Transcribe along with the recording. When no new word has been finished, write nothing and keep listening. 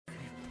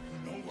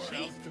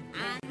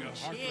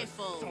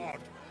cheerful.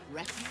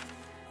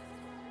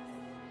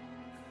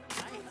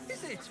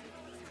 Is it?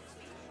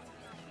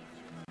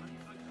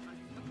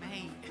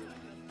 Mate,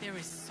 there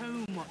is so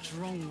much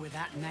wrong with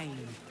that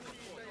name.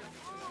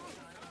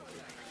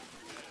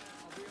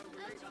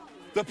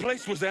 The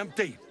place was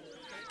empty.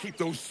 Keep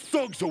those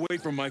thugs away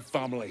from my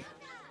family.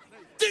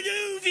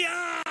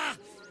 Zenovia!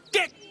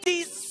 Get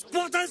these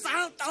squatters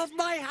out of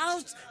my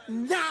house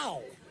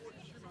now!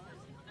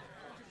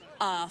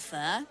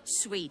 Arfur,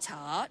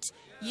 sweetheart,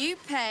 you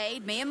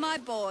paid me and my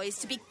boys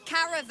to be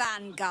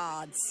caravan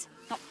guards,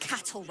 not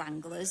cattle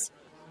wranglers.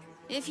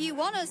 If you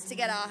want us to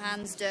get our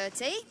hands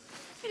dirty,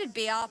 it'd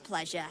be our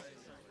pleasure.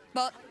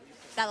 But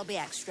that'll be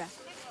extra.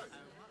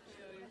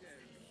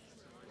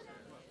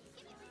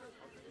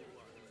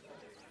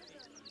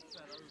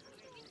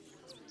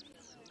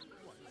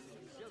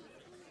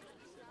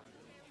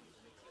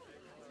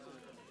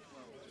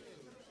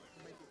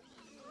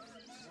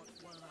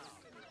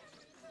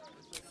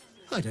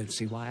 I don't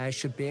see why I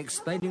should be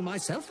explaining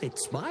myself.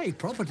 It's my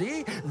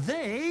property.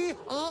 They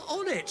are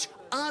on it,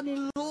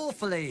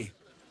 unlawfully.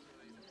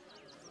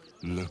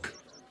 Look,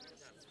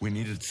 we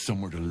needed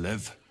somewhere to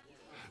live.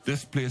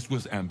 This place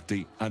was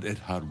empty and it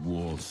had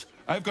walls.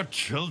 I've got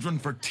children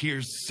for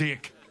tears'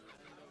 sake.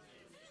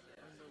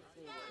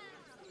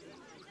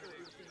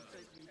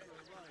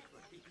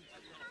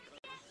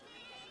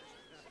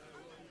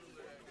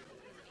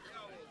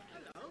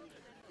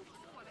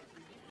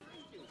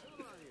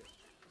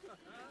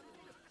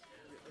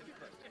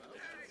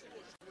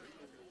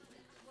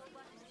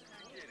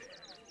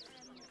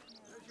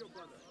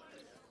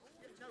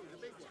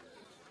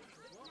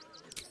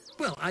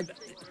 Well,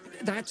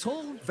 that's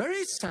all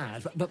very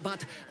sad,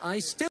 but I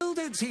still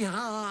don't see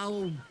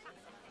how...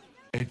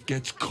 It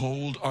gets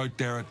cold out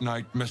there at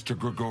night, Mr.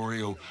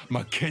 Gregorio.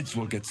 My kids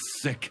will get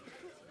sick.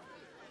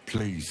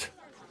 Please,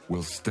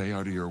 we'll stay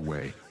out of your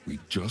way. We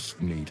just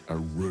need a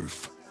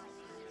roof.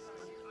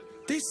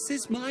 This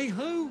is my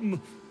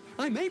home.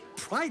 I may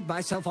pride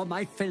myself on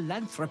my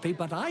philanthropy,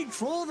 but I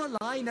draw the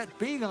line at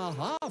being a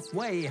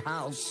halfway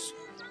house.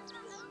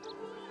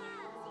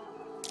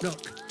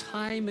 Look,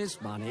 time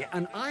is money,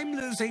 and I'm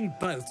losing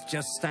both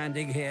just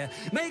standing here.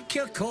 Make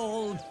your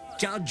call,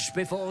 judge,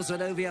 before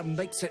Zenovia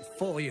makes it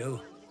for you.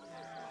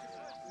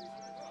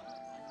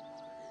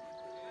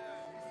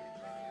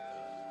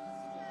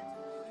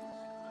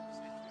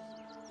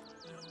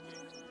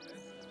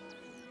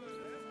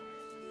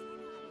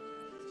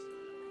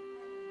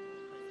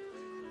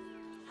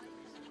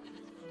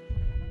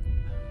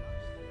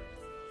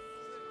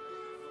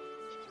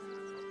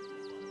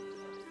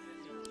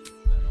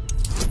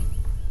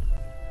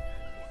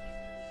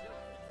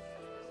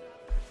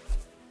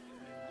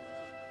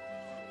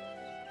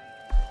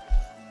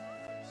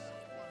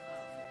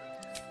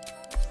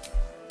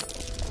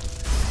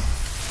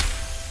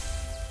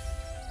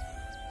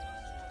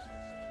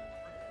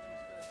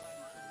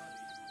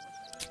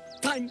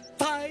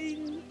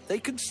 Fine. They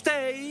can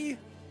stay.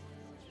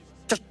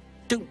 Just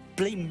don't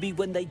blame me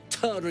when they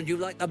turn on you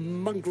like the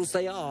mongrels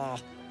they are.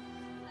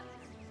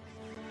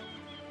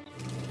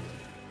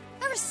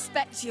 I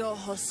respect your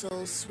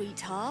hustle,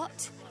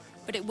 sweetheart,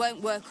 but it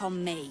won't work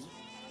on me.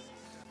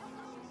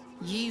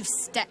 You've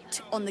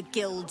stepped on the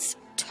guild's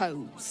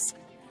toes,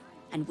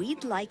 and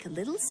we'd like a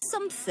little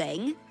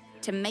something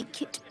to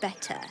make it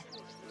better.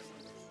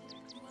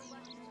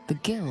 The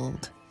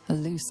guild, a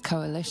loose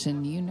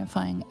coalition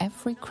unifying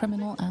every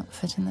criminal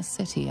outfit in the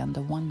city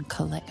under one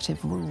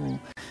collective rule,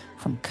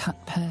 from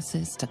cut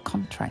purses to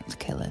contract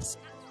killers.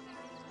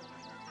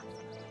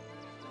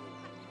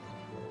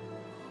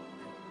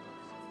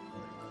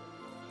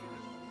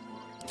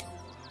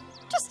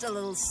 Just a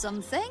little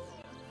something.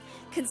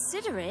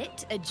 Consider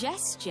it a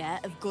gesture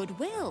of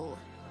goodwill.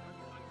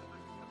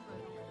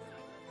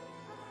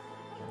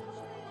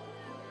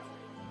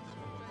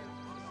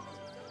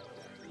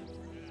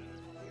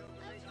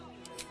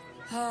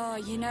 Oh,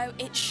 you know,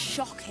 it's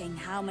shocking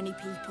how many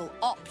people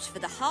opt for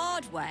the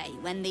hard way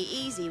when the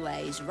easy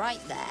way's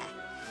right there.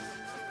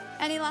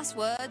 Any last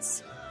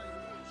words?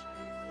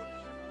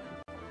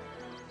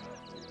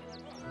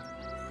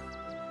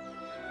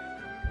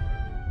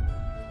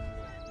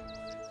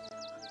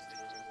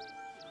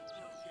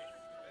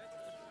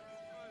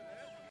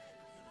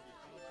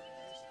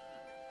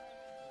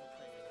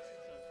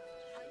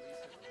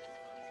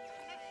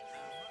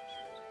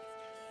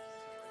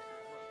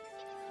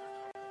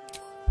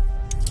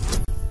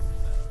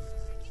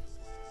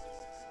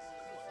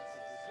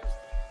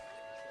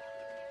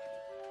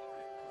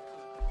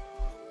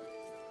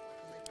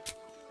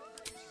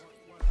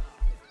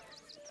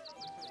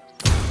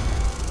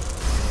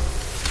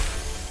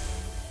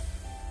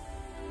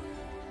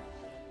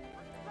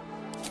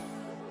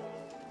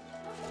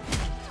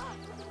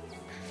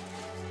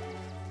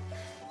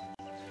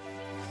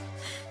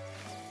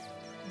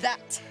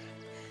 That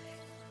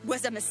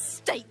was a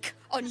mistake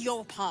on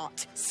your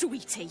part,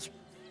 sweetie.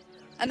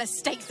 A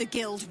mistake the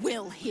guild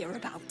will hear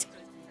about.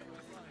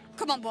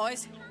 Come on,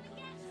 boys.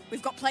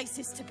 We've got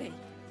places to be.